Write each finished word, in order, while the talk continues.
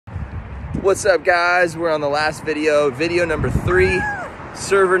What's up, guys? We're on the last video number 3,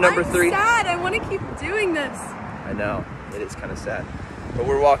 server number 3. I'm sad. I want to keep doing this. I know, it is kind of sad. But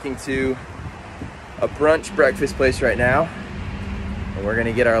we're walking to a brunch breakfast place right now, and we're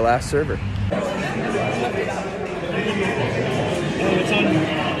gonna get our last server.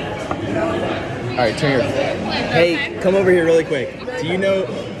 All right, turn your. Hey, come over here really quick. Do you know?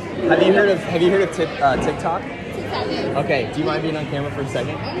 Have you heard of TikTok? Okay. Do you mind being on camera for a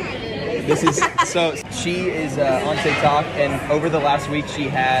second? This is so. She is on TikTok, and over the last week, she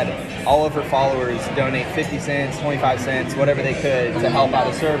had all of her followers donate 50 cents, 25 cents, whatever they could to help out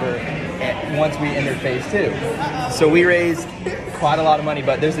a server. And once we entered phase 2, so we raised quite a lot of money.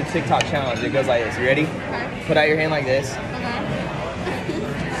 But there's a TikTok challenge. It goes like this. You ready? Put out your hand like this.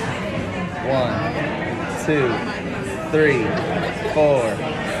 1, 2, 3, 4,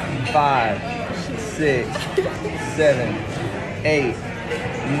 5, 6, 7, 8,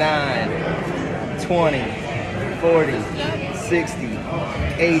 9, 20, 40, 60,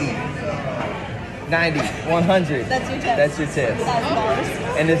 80, 90, 100. That's your tip. That's your tip.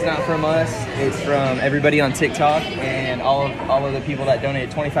 And it's not from us. It's from everybody on TikTok and all of the people that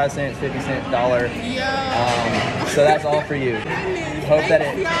donated 25 cents, 50 cents, $1. So that's all for you. Hope that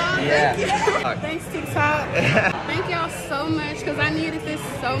it. Yeah. Thanks, TikTok. Thank y'all so much, because I needed this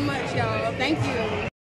so much, y'all. Thank you.